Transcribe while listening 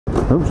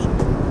Oops.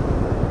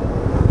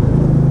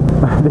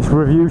 This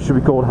review should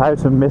be called How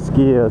to Miss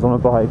Gears on a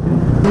Bike.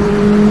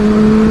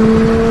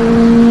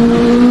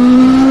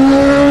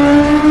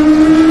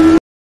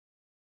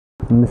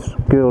 And this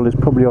girl is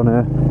probably on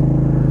her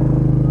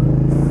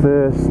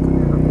first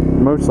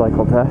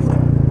motorcycle test.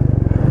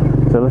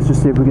 So let's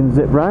just see if we can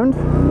zip round.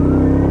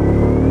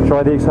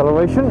 Try the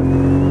acceleration.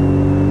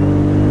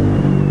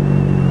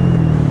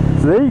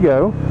 So there you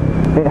go.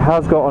 It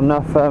has got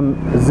enough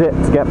zip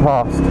to get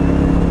past.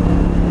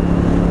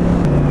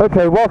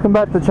 Okay, welcome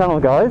back to the channel,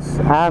 guys,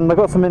 and I've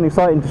got something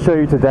exciting to show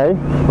you today.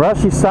 We're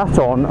actually sat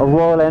on a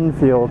Royal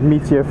Enfield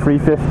Meteor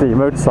 350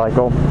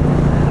 motorcycle.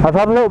 I've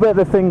had a little bit of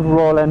a thing for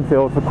Royal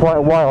Enfield for quite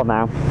a while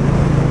now.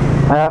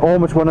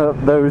 Almost one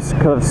of those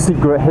kind of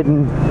secret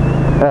hidden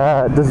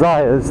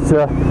desires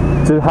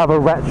to have a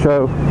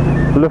retro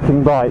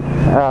looking bike,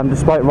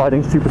 despite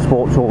riding super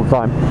sports all the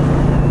time.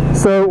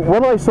 So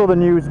when I saw the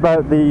news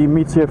about the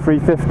Meteor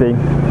 350,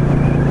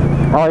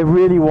 I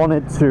really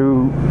wanted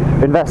to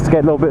investigate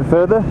a little bit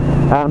further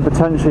and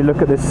potentially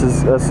look at this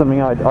as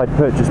something I'd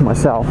purchase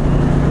myself.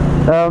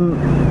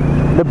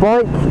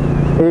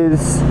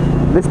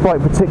 This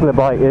particular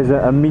bike is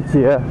a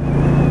Meteor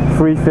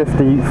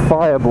 350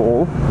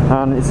 Fireball,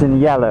 and it's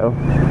in yellow.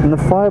 And the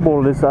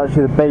Fireball is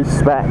actually the base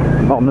spec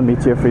on the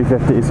Meteor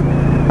 350s.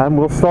 And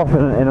we'll stop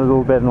in a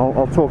little bit, and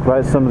I'll talk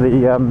about some of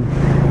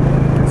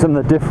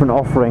the different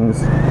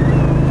offerings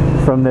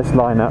from this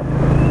lineup.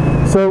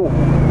 So,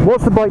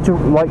 what's the bike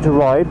like to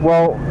ride?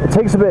 Well, it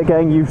takes a bit of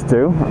getting used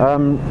to,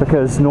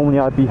 because normally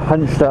I'd be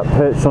hunched up,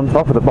 perched on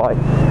top of the bike.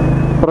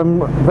 But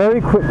I'm very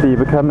quickly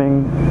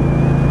becoming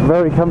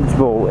very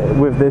comfortable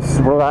with this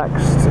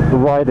relaxed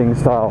riding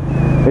style.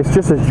 It's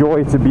just a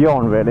joy to be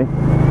on, really.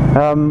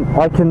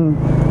 I can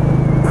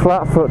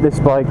flat foot this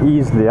bike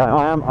easily.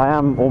 I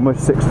am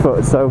almost 6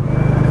 foot, so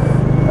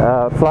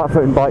flat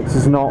footing bikes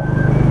is not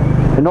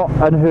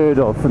unheard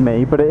of for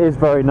me, but it is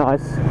very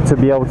nice to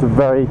be able to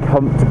very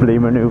comfortably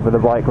maneuver the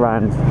bike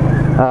around.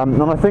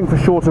 And I think for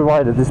shorter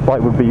riders this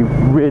bike would be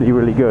really,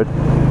 really good.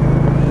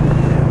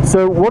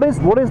 So what is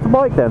the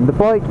bike then? The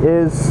bike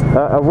is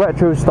a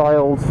retro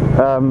styled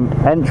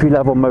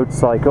entry-level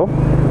motorcycle.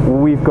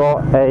 We've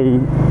got a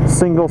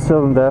single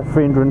cylinder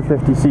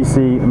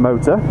 350cc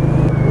motor.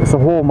 It's a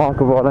hallmark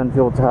of Royal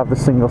Enfield to have the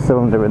single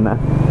cylinder in there.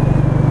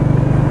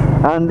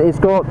 And it's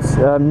got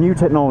new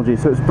technology,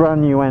 so it's a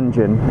brand new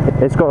engine.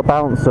 It's got a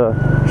balancer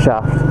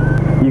shaft.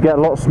 You get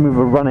a lot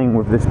smoother running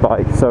with this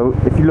bike. So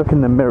if you look in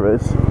the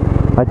mirrors,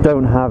 I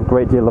don't have a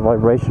great deal of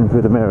vibration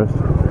through the mirrors.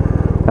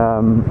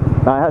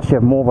 I actually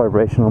have more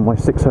vibration on my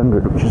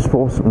 600, which is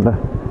 4-cylinder.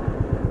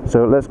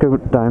 So let's go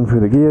down through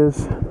the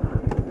gears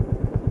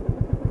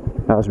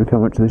as we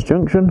come up to this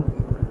junction.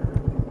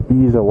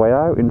 Ease our way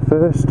out in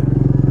first,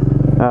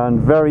 and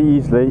very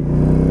easily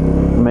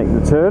make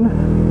the turn.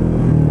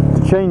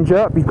 To change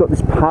up, you've got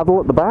this paddle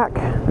at the back,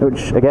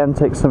 which again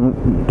takes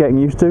some getting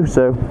used to.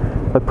 So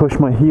I push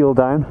my heel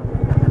down,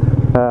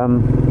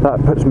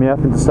 that puts me up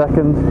into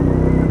second,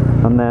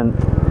 and then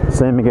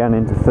same again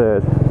into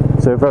third.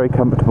 So very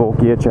comfortable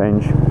gear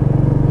change.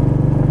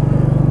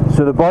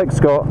 So the bike's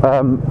got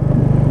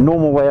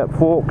normal way up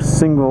forks,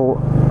 single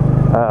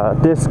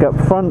disc up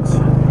front,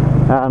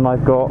 and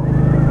I've got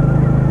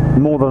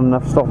more than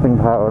enough stopping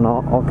power. And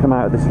I'll come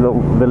out of this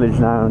little village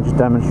now and just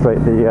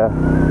demonstrate the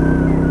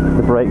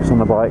brakes on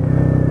the bike.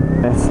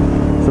 Yes.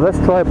 So let's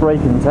try a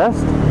braking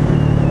test.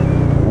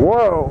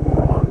 Whoa!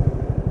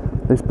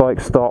 This bike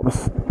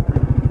stops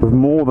with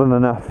more than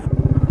enough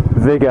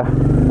vigour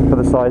for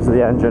the size of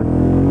the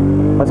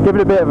engine. Let's give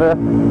it a bit of a...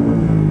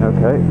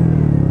 okay.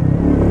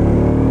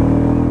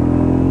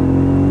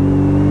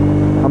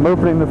 I'm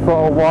opening the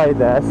throttle wide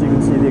there so you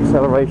can see the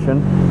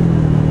acceleration.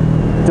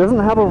 It doesn't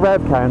have a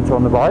rev counter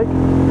on the bike,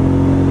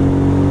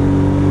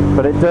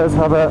 but it does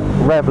have a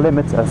rev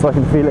limiter, so I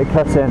can feel it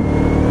cut in.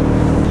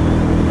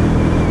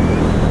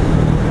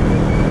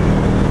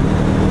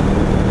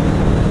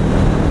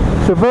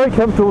 So very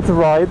comfortable to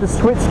ride. The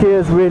switch gear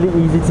is really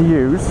easy to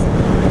use.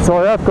 So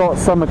I have got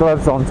summer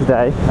gloves on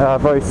today,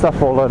 very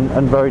supple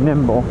and very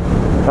nimble.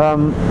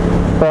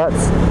 But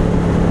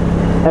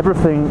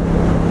everything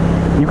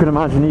you can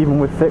imagine, even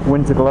with thick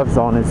winter gloves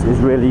on, is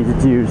really easy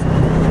to use.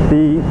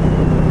 The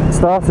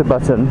starter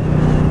button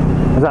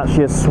is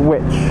actually a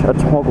switch, a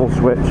toggle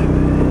switch,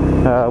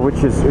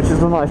 which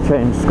is a nice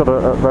change. It's got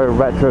a very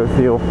retro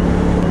feel.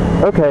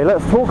 Okay,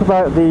 let's talk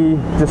about the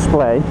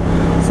display.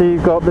 So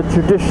you've got the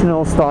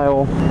traditional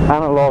style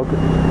analog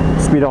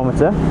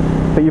speedometer,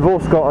 but you've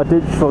also got a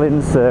digital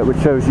insert which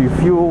shows you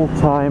fuel,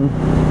 time,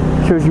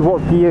 shows you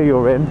what gear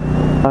you're in,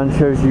 and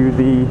shows you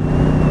the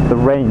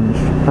range.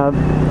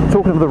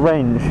 Talking of the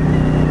range,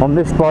 on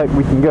this bike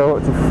we can go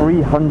up to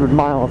 300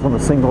 miles on a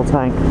single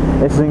tank.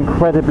 It's an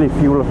incredibly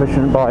fuel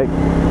efficient bike.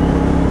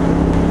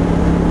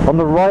 On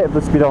the right of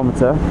the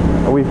speedometer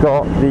we've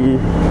got the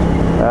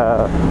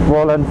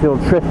Royal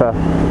Enfield Tripper,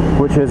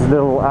 which is a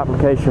little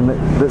application that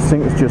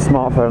syncs to your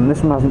smartphone.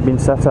 This one hasn't been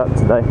set up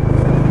today,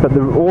 but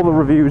all the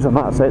reviews on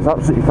that say it's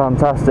absolutely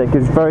fantastic.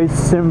 It's very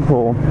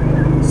simple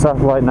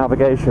satellite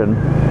navigation,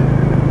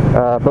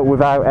 but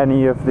without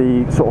any of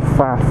the sort of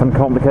faff and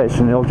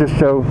complication. It'll just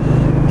show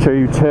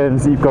you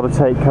turns that you've got to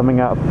take coming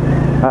up.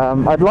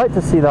 I'd like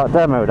to see that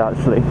demoed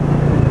actually,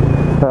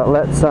 but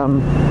let's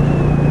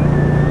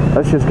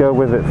just go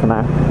with it for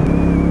now.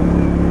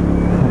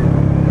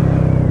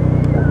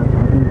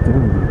 What are you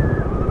doing?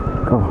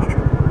 Gosh.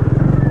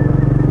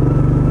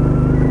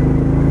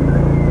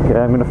 Okay,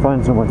 I'm going to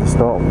find somewhere to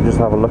stop and just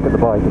have a look at the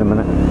bike in a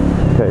minute.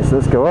 Okay, so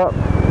let's go up.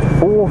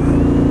 4th,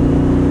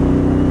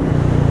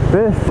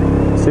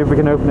 5th. See if we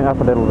can open it up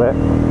a little bit.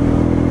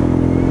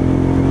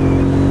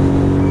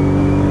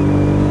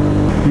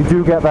 You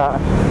do get that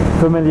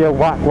familiar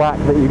whack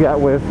that you get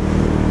with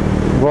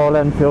Royal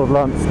Enfield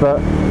lumps,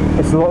 but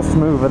it's a lot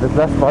smoother, there's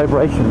less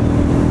vibration.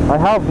 I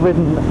have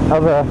ridden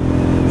other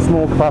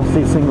small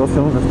capacity single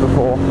cylinders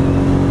before,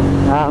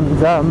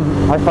 and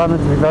I found them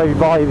to be very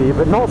vibey,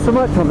 but not so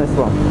much on this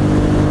one.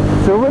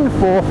 So we're in the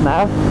 4th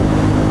now,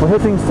 we're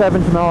hitting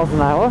 70 miles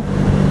an hour.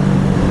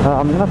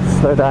 I'm going to have to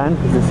slow down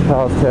because this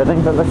car's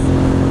turning, but let's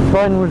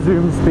try and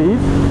resume speed.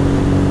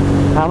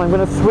 And I'm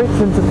going to switch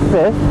into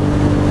 5th,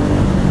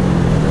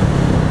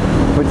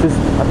 which is,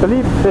 I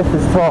believe 5th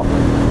is top.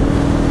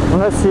 And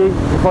let's see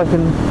if I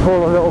can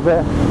pull a little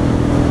bit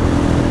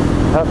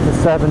up to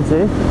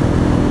 70.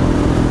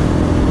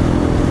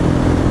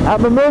 At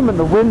the moment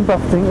the wind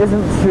buffeting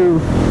isn't too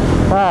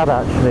bad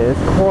actually,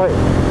 it's quite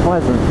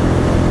pleasant.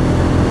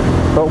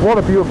 But what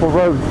a beautiful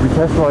road to be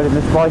test riding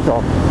this bike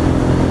on.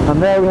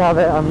 And there we have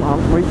it,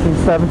 I'm reaching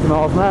 70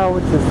 miles an hour,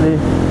 which is the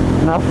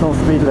national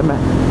speed limit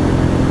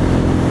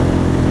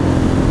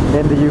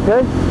in the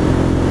UK.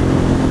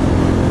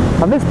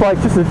 And this bike,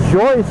 just a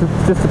joy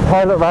to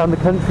pilot around the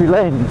country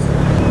lanes.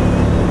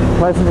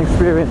 Pleasant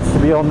experience to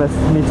be on this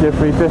Meteor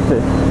 350.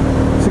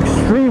 It's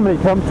extremely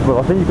comfortable,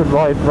 I think you could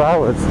ride for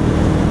hours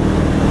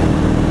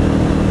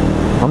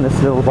on this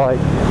little bike.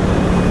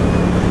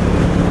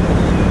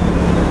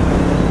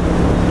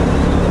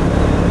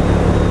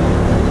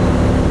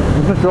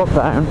 I'm going to drop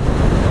down.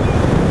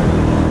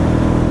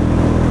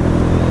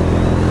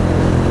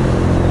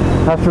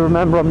 I have to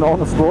remember I'm not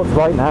on a sports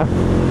bike now.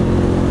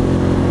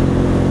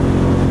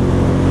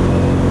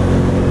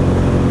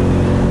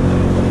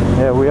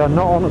 Yeah, we are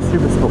not on a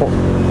super sport.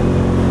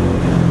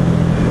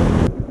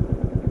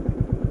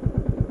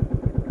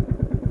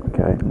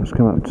 Okay, I'm just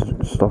coming up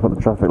to stop at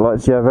the traffic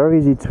lights. Yeah, very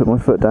easy to put my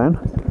foot down.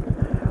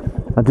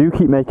 I do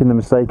keep making the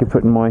mistake of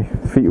putting my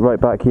feet right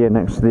back here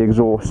next to the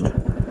exhaust,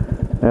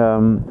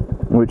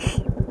 which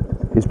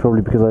is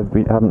probably because I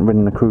haven't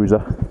ridden a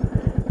cruiser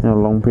in a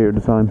long period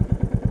of time.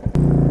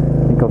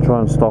 I think I'll try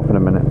and stop in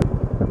a minute.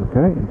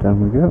 Okay, down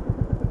we go.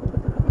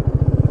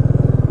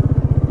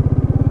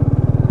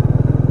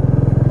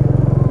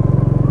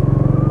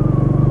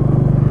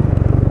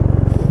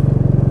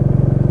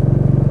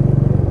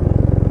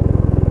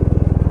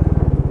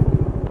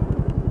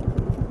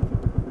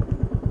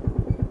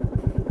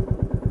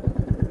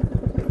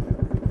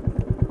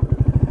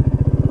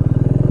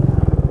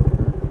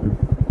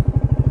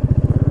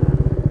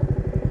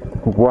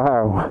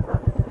 Wow,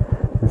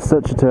 there's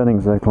such a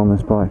turning circle on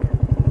this bike.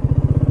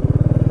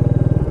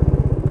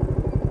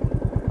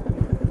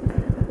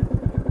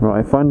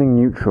 Right, finding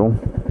neutral.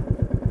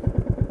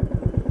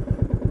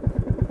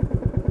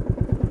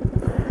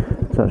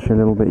 It's actually a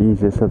little bit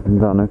easier said than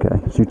done. Okay,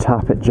 so you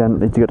tap it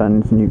gently to go down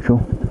into neutral.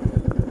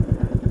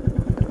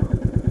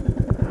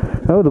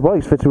 Oh, the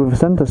bike's fitted with a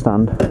centre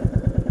stand.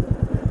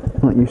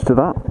 Not used to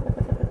that.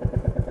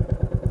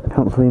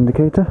 Cancel the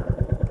indicator.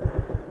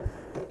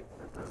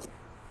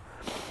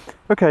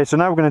 Okay, so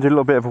now we're going to do a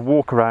little bit of a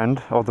walk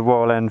around of the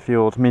Royal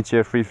Enfield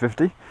Meteor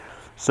 350.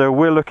 So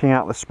we're looking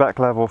at the spec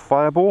level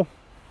Fireball.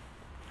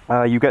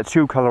 You get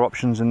 2 colour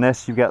options in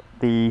this. You get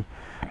the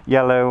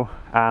yellow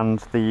and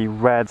the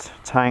red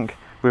tank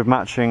with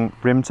matching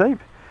rim tape.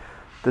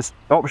 This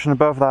option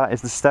above that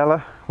is the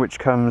Stella, which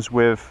comes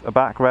with a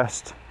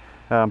backrest,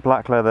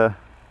 black leather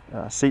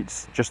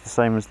seats, just the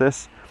same as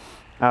this.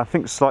 I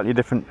think slightly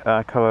different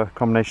colour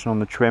combination on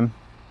the trim.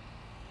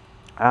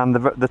 And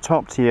the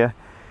top tier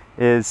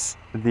is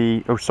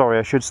the, oh sorry,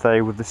 I should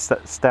say with the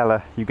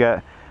Stella you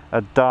get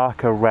a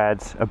darker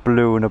red, a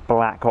blue and a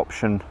black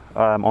option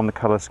on the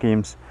colour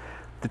schemes.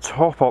 The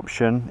top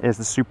option is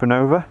the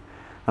Supernova,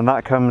 and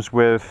that comes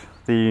with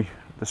the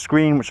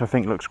screen, which I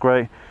think looks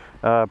great.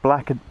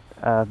 Black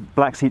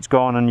seat's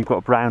gone, and you've got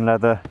a brown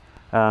leather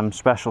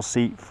special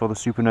seat for the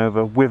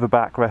Supernova with a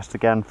backrest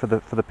again for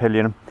the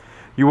pillion.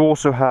 You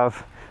also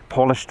have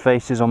polished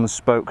faces on the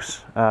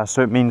spokes,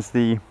 so it means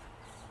the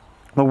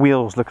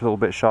wheels look a little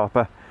bit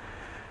sharper.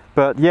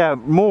 But yeah,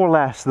 more or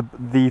less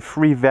the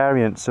 3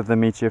 variants of the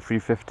Meteor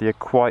 350 are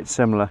quite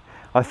similar.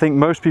 I think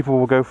most people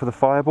will go for the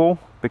Fireball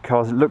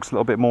because it looks a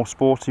little bit more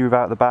sporty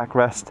without the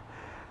backrest,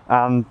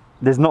 and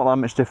there's not that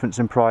much difference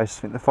in price.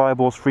 I think the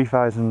Fireball's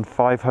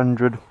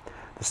 3,500,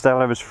 the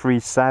Stella is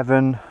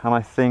 3,700, and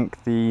I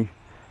think the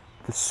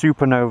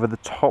Supernova, the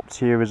top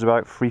tier, is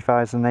about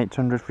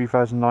 3,800,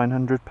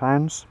 3,900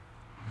 pounds.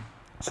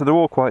 So they're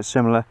all quite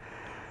similar.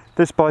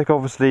 This bike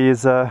obviously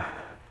is a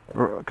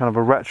kind of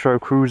a retro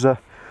cruiser.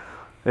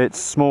 It's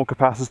small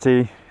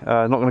capacity,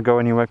 not going to go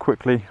anywhere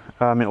quickly.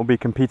 It'll be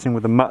competing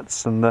with the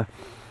Mutts and the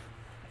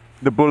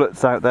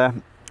Bullets out there.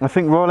 I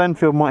think Royal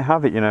Enfield might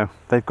have it, you know.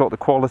 They've got the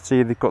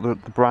quality, they've got the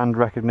brand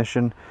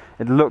recognition.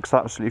 It looks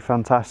absolutely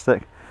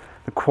fantastic.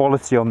 The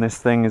quality on this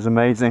thing is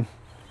amazing.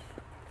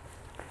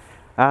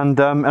 And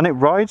it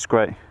rides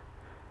great.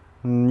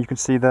 And you can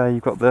see there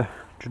you've got the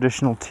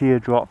traditional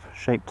teardrop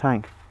shaped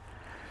tank.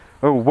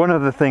 Oh, one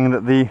other thing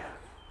that the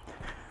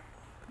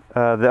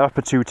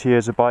upper two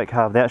tiers of bike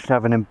have, they actually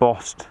have an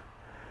embossed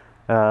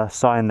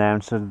sign there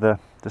instead of the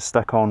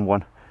stuck on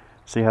one.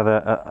 So you have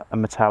a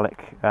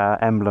metallic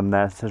emblem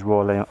there that says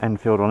Royal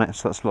Enfield on it,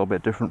 so that's a little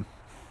bit different.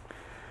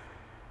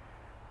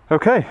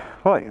 Okay,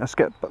 right, let's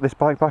get this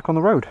bike back on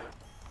the road.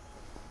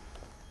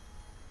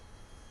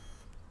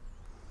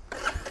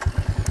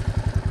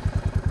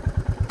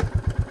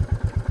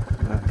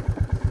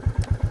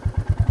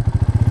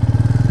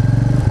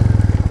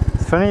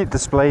 It's funny it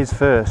displays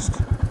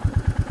first.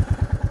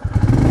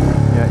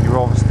 Yeah, you're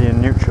obviously in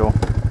neutral.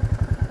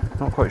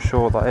 Not quite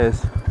sure what that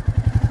is.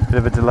 Bit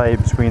of a delay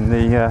between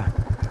the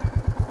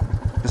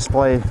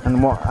display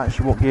and what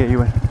gear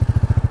you're in.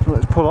 So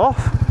let's pull off.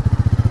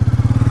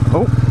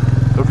 Oh,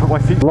 gotta put my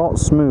feet. A lot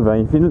smoother.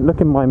 If you look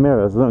in my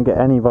mirrors, I don't get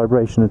any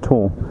vibration at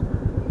all.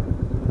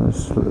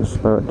 Let's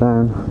slow it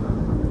down.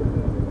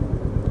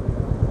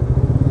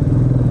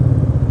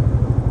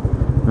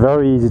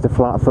 Very easy to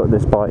flat foot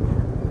this bike,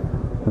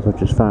 as I've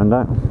just found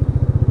out.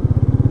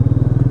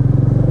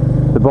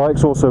 The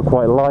bike's also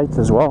quite light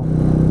as well.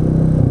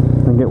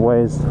 I think it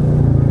weighs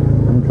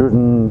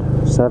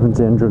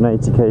 170,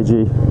 180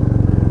 kg,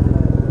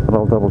 but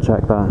I'll double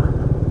check that.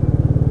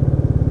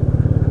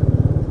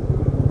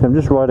 I'm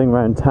just riding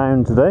around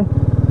town today.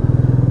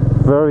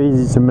 Very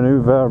easy to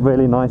manoeuvre,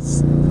 really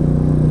nice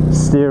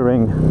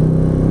steering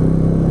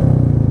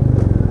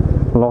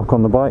lock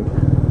on the bike.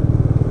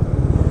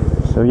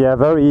 So yeah,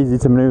 very easy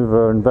to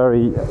manoeuvre and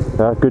very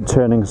good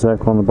turning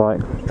circle on the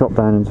bike. Drop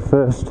down into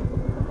first,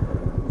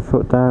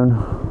 foot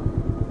down.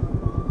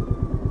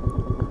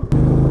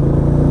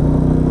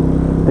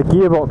 The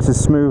gearbox is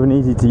smooth and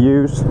easy to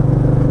use.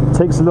 It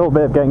takes a little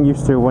bit of getting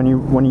used to when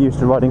you're used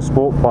to riding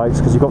sport bikes,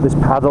 because you've got this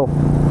paddle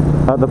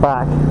at the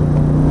back.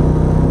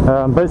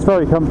 But it's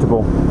very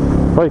comfortable.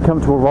 Very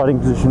comfortable riding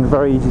position,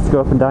 very easy to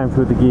go up and down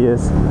through the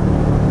gears.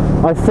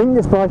 I think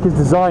this bike is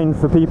designed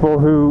for people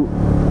who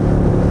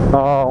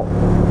are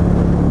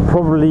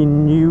probably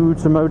new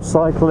to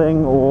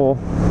motorcycling, or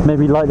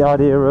maybe like the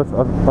idea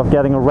of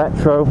getting a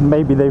retro.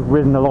 Maybe they've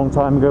ridden a long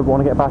time ago but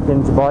want to get back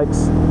into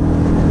bikes.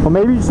 Or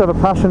maybe you just have a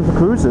passion for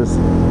cruisers.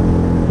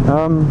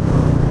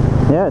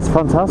 Yeah, it's a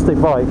fantastic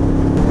bike.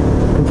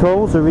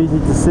 Controls are easy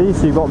to see,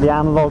 so you've got the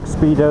analog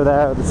speedo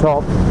there at the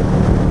top,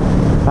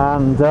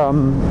 and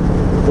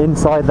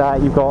inside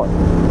that you've got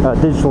a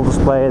digital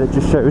display that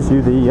just shows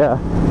you the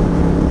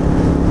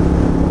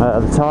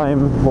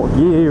time, what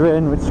gear you're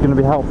in, which is going to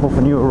be helpful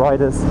for newer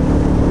riders.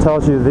 It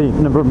tells you the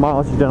number of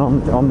miles you've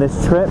done on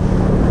this trip.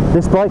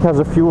 This bike has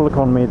a fuel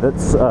economy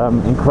that's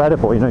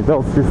incredible. You know, you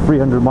go through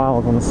 300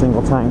 miles on a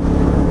single tank.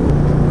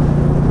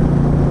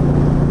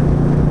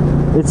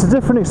 It's a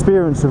different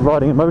experience of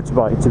riding a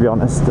motorbike, to be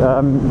honest.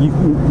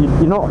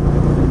 You're not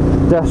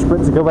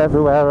desperate to go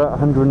everywhere at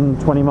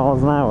 120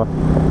 miles an hour.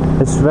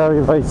 It's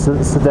very, very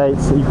sedate.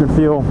 You can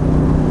feel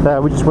there,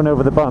 we just went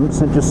over the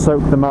bumps and just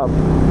soaked them up.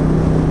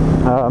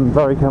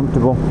 Very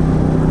comfortable.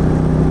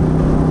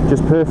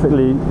 Just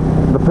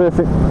the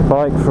perfect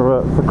bike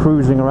for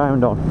cruising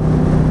around on.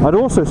 I'd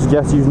also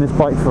suggest using this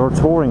bike for a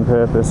touring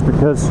purpose,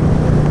 because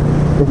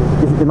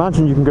if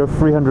imagine you can go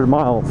 300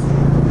 miles,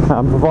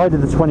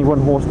 provided the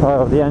 21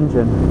 horsepower of the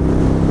engine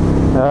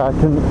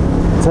can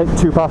take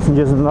 2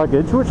 passengers and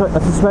luggage, which I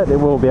suspect it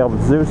will be able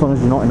to do as long as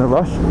you're not in a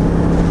rush.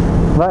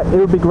 It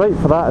would be great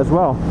for that as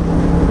well.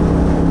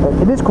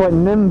 It is quite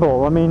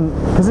nimble. I mean,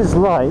 because it's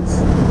light,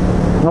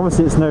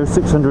 obviously it's no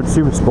 600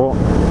 Super Sport,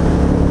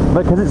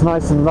 but because it's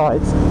nice and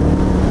light,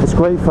 it's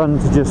great fun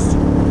to just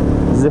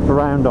zip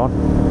around on.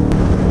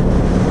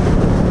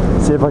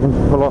 See if I can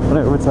pull off an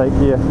overtake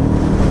here.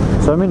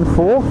 So I'm in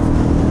fourth.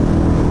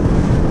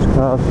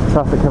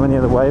 Traffic coming the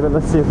other way, but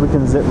let's see if we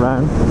can zip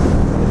round.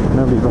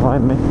 Nobody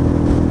behind me.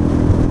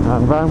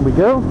 And round we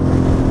go.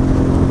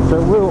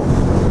 So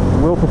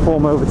we'll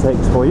perform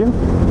overtakes for you.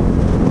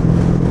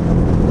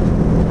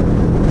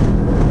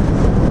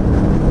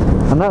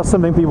 And that's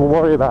something people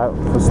worry about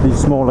for these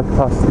smaller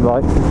capacity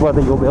bikes, is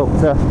whether you'll be able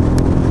to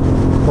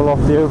pull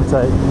off the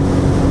overtake.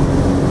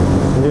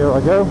 So here I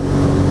go,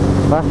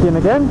 back in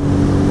again.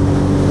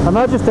 And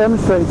that just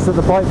demonstrates that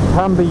the bike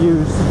can be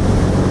used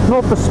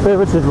not for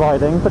spirited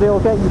riding, but it'll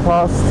get you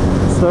past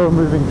slow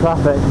moving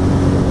traffic.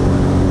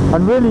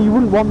 And really you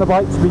wouldn't want the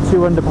bike to be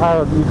too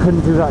underpowered that you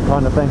couldn't do that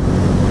kind of thing.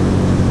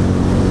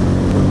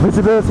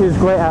 Visibility is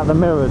great out of the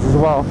mirrors as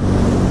well.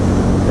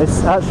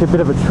 It's actually a bit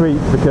of a treat,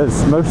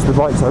 because most of the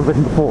bikes I've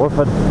ridden before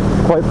have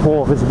had quite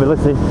poor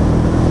visibility.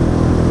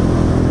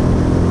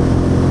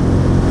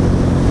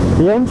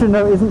 The engine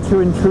though isn't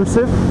too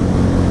intrusive.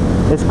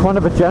 It's kind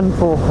of a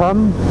gentle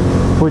hum.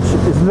 which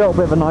is a little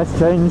bit of a nice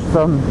change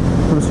from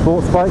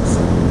sports bikes.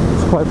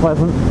 It's quite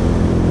pleasant.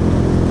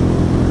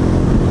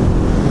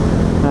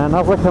 And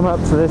as I come up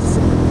to this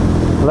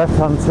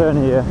left-hand turn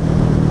here,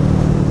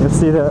 you'll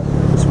see that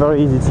it's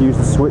very easy to use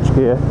the switch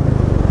gear.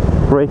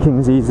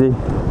 Braking's easy.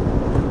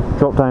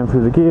 Drop down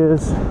through the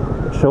gears,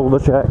 shoulder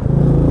check,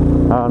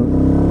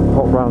 and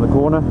pop round the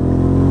corner.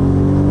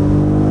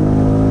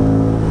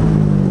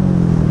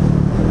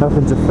 Up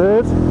into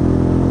third.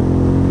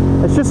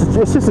 It's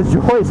just a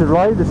joy to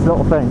ride this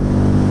little thing.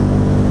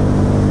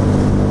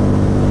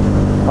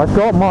 I've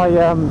got my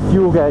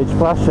fuel gauge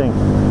flashing,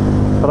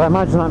 but I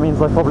imagine that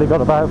means I've probably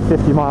got about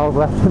 50 miles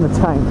left in the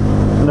tank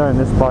knowing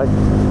this bike.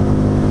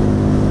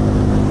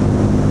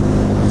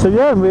 So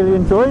yeah, I'm really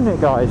enjoying it,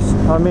 guys.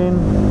 I mean,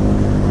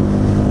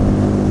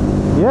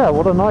 yeah,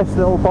 what a nice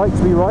little bike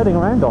to be riding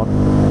around on.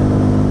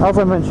 As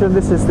I mentioned,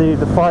 this is the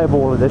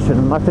Fireball edition,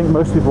 and I think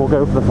most people will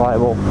go for the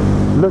Fireball.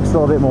 It looks a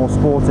little bit more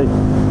sporty.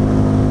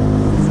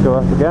 Let's go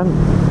up again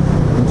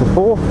into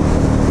fourth.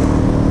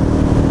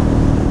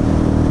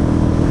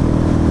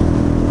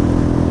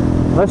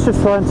 Let's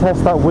just try and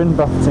test that wind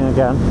buffeting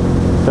again.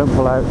 Don't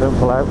pull out, don't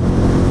pull out.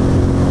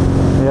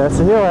 Yeah,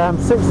 so here I am,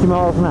 60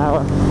 miles an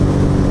hour.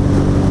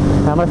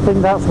 And I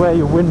think that's where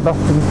your wind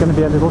buffeting is going to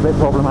be a little bit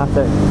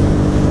problematic.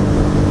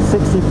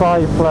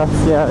 65 plus,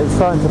 yeah, it's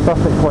starting to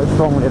buffet quite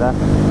strongly there.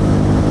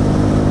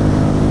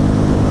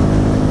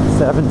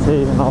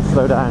 70, and I'll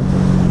slow down.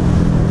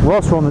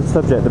 Whilst we're on the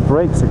subject, the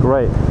brakes are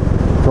great.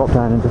 Drop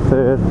down into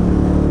third.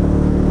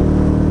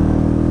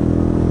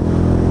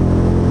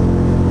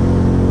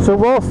 So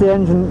whilst the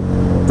engine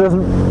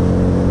doesn't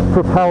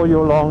propel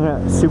you along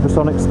at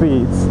supersonic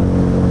speeds,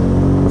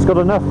 it's got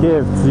enough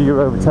give to do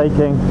your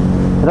overtaking.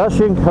 It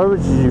actually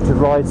encourages you to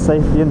ride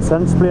safely and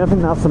sensibly. I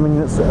think that's something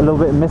that's a little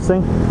bit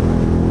missing.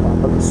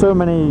 So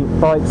many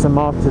bikes are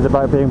marketed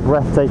about being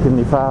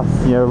breathtakingly fast,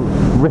 you know,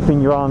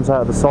 ripping your arms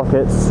out of the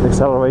sockets,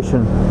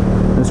 acceleration.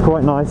 And it's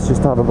quite nice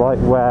just to have a bike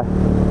where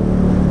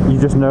you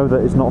just know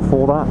that it's not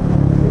for that.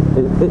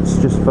 It's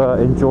just for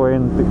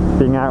enjoying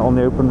being out on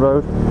the open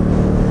road.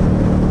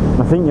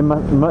 I think you're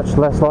much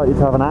less likely to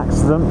have an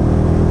accident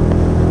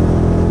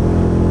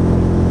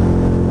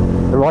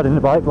riding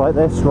a bike like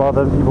this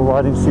rather than people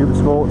riding super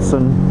sports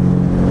and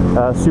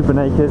super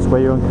nakeds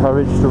where you're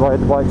encouraged to ride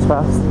the bikes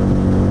fast.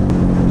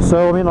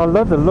 So I mean, I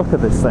love the look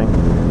of this thing.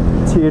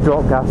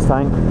 Teardrop gas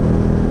tank.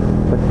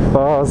 The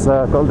bars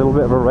got a little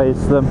bit of a raise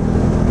to them.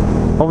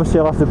 Obviously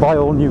I'll have to buy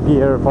all new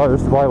gear if I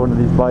was to buy one of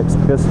these bikes,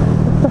 because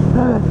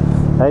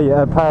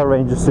a Power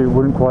Ranger suit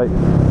wouldn't quite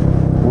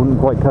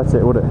cut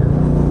it, would it?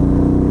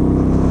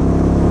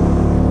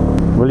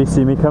 Will you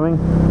see me coming?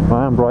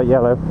 I am bright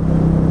yellow.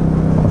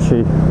 Or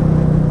she?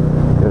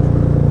 Good.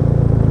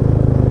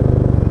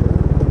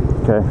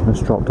 Okay,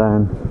 let's drop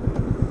down.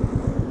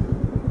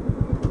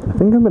 I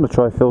think I'm going to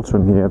try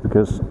filtering here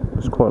because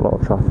there's quite a lot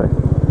of traffic.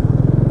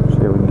 See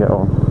how we can get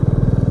on.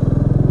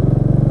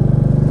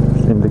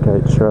 Just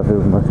indicate to show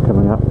who's both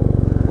coming up.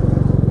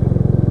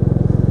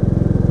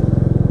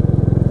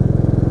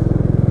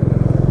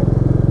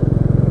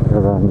 Go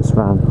around this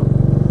van.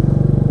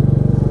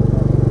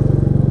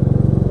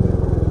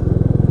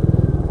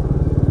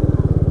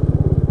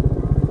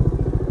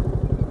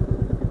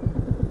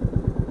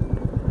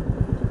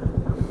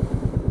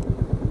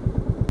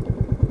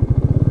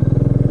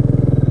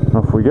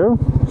 Off we go.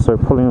 So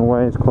pulling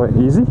away is quite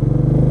easy.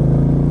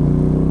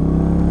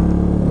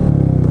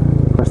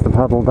 Press the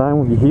pedal down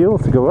with your heel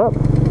to go up.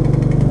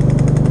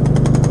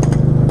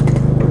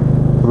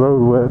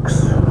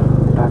 Roadworks.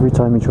 Every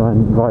time you try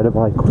and ride a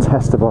bike or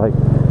test a bike,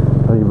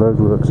 bloody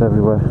roadworks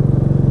everywhere.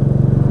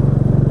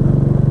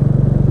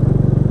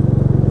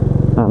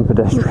 And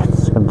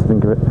pedestrians, come to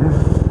think of it.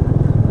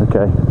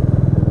 Okay.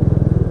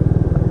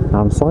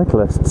 And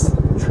cyclists.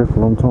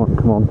 Triple entente,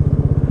 come on.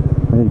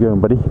 Where you going,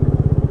 buddy?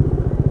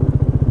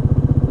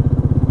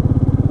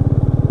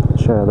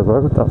 Share the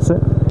road, that's it.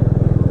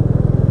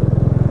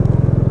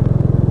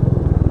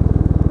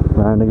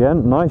 Round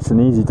again, nice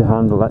and easy to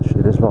handle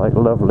actually, this bike,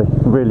 lovely,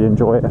 really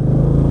enjoy it.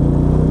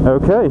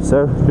 Okay,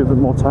 so do a bit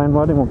more time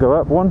riding, we'll go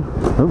up one.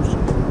 Oops.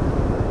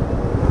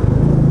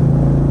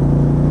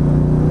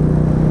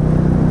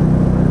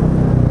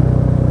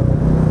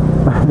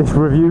 This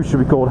review should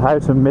be called How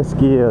to Miss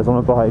Gears on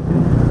a Bike.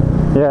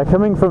 Yeah,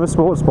 coming from a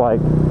sports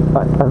bike,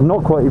 I've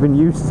not quite even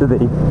used to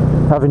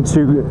having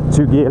two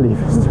gear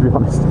levers, to be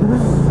honest.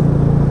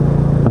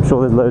 I'm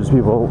sure there's loads of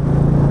people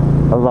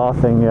are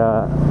laughing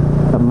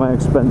at my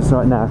expense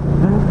right now.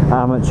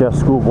 Amateur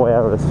schoolboy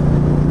errors.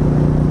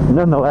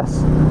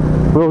 Nonetheless,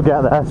 we'll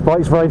get there. This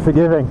bike's very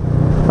forgiving.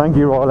 Thank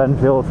you, Royal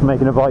Enfield, for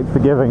making a bike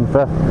forgiving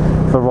for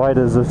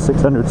riders of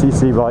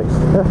 600cc bikes.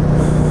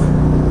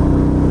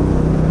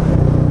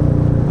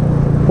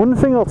 One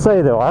thing I'll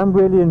say though, I'm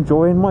really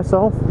enjoying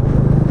myself.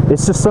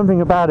 It's just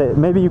something about it.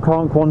 Maybe you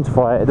can't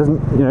quantify it. It doesn't,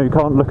 you know, you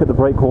can't look at the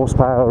brake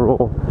horsepower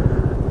or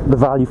the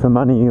value for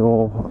money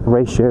or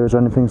ratios or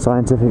anything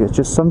scientific. It's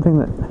just something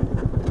that,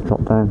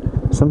 drop down,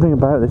 something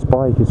about this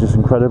bike is just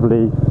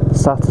incredibly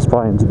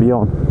satisfying to be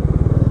on.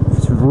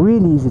 It's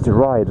really easy to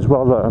ride as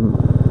well. Look, I'm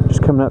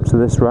just coming up to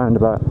this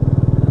roundabout.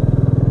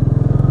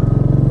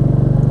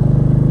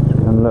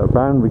 And look,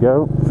 round we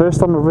go.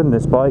 First time I've ridden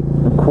this bike,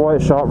 and quite a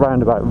sharp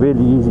roundabout,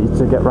 really easy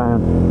to get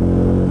round.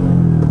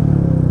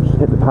 Just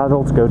hit the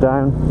paddle to go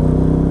down.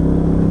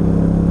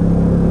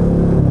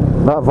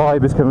 That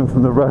vibe is coming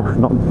from the road,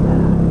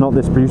 not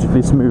this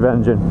beautifully smooth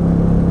engine.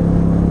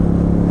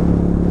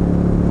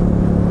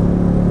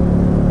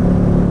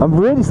 I'm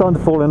really starting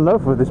to fall in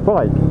love with this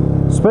bike,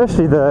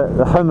 especially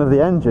the hum of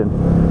the engine.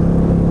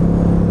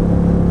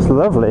 It's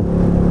lovely.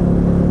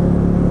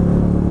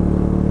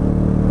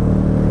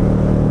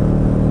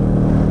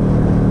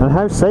 And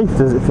how safe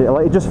does it feel?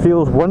 Like, it just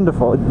feels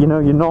wonderful. You know,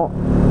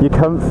 you're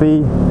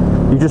comfy,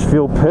 you just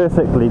feel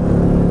perfectly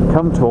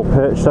comfortable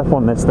perched up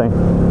on this thing.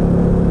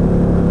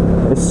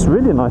 It's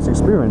really a nice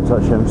experience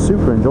actually, I'm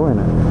super enjoying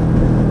it.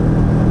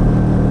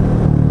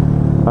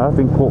 I've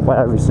been caught by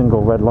every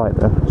single red light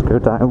there. Let's go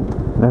down.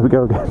 There we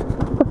go again.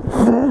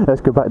 Let's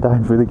go back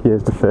down through the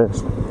gears to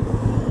first.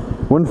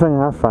 One thing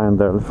I have found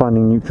though,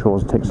 finding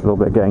neutrals takes a little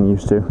bit of getting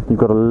used to. You've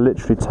got to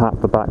literally tap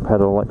the back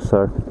pedal like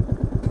so.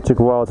 It took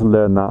a while to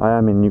learn that. I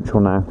am in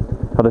neutral now.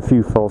 Had a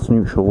few false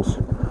neutrals,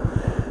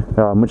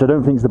 which I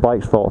don't think is the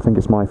bike's fault, I think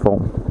it's my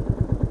fault.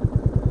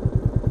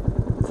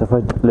 So if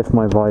I lift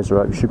my visor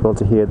up, you should be able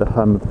to hear the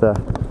hum of the...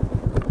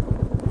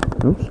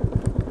 Oops.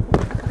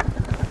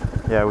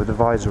 Yeah, with the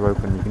visor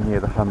open you can hear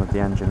the hum of the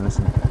engine,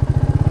 listen.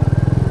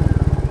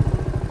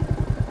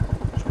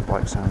 That's what the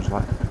bike sounds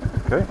like.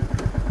 Okay,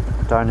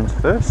 down into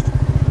first,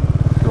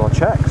 do our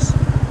checks.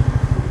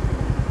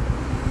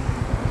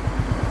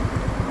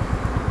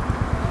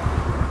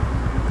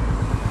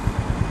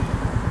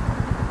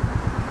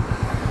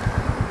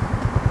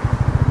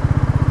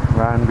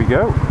 Round we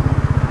go.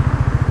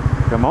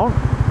 Come on.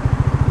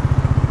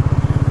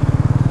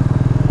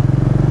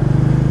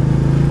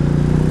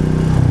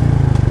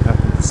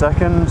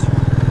 Second,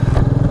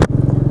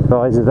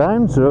 visor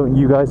down so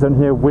you guys don't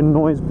hear wind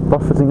noise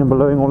buffeting and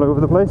blowing all over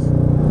the place.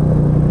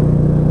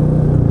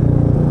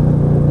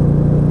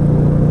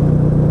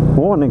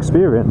 What an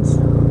experience.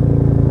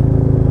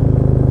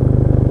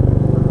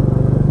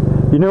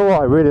 You know what,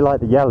 I really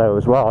like the yellow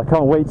as well. I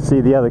can't wait to see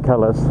the other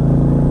colours.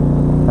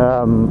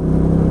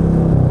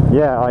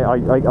 Yeah,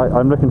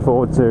 I'm looking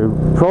forward to,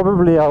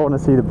 probably I want to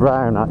see the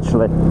brown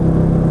actually.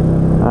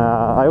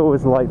 I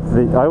always like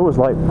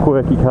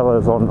quirky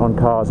colours on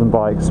cars and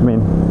bikes. I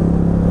mean,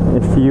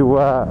 if you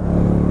want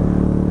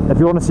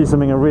to see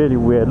something really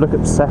weird, look at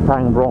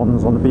Sepang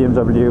bronze on the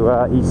BMW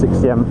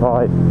E60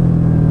 M5.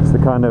 It's the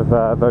kind of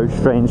very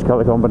strange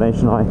colour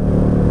combination I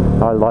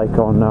like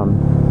on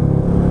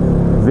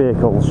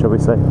vehicles, shall we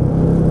say.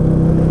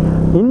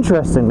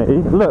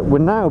 Interestingly, look, we're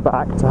now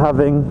back to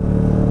having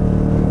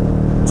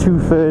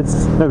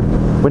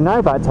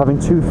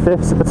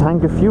 2/5 of a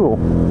tank of fuel,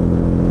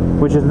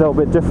 which is a little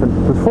bit different.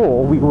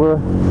 Before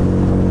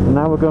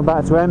now we're going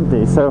back to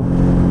empty, so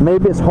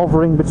maybe it's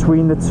hovering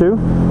between the two.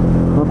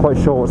 I'm not quite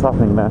sure what's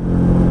happening there.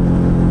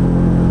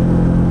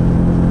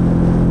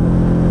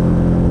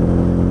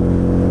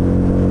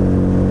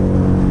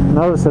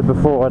 Now, as I said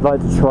before, I'd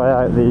like to try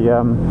out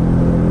the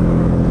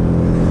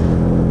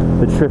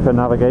Tripper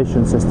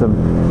navigation system.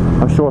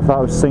 I'm sure if that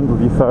was synced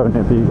with your phone,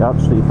 it'd be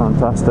absolutely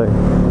fantastic.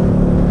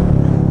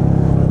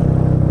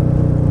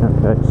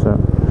 Okay, so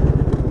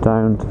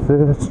down to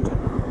first.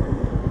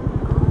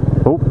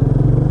 Oh,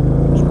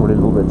 it's probably a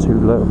little bit too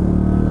low.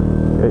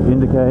 Okay,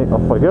 indicate,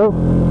 off I go.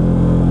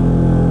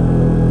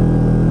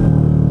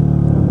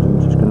 And I'm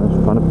just going to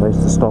find a place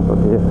to stop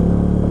up here.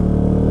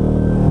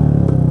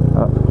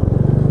 Up.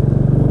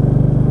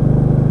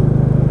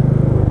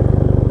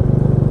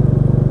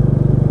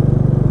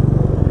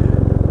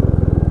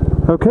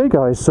 Okay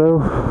guys,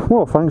 so,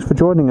 well, thanks for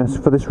joining us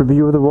for this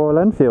review of the Royal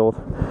Enfield.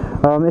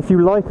 If you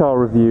like our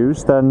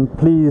reviews, then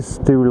please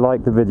do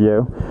like the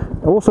video.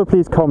 Also,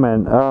 please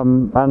comment,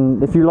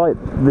 and if you like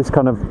this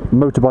kind of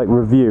motorbike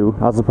review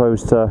as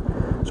opposed to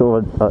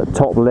sort of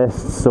top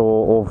lists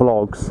or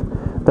vlogs,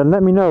 then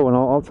let me know and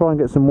I'll try and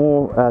get some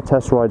more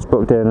test rides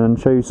booked in and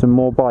show you some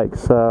more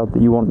bikes that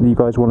you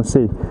guys want to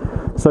see.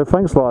 So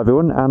thanks a lot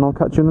everyone, and I'll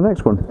catch you in the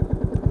next one.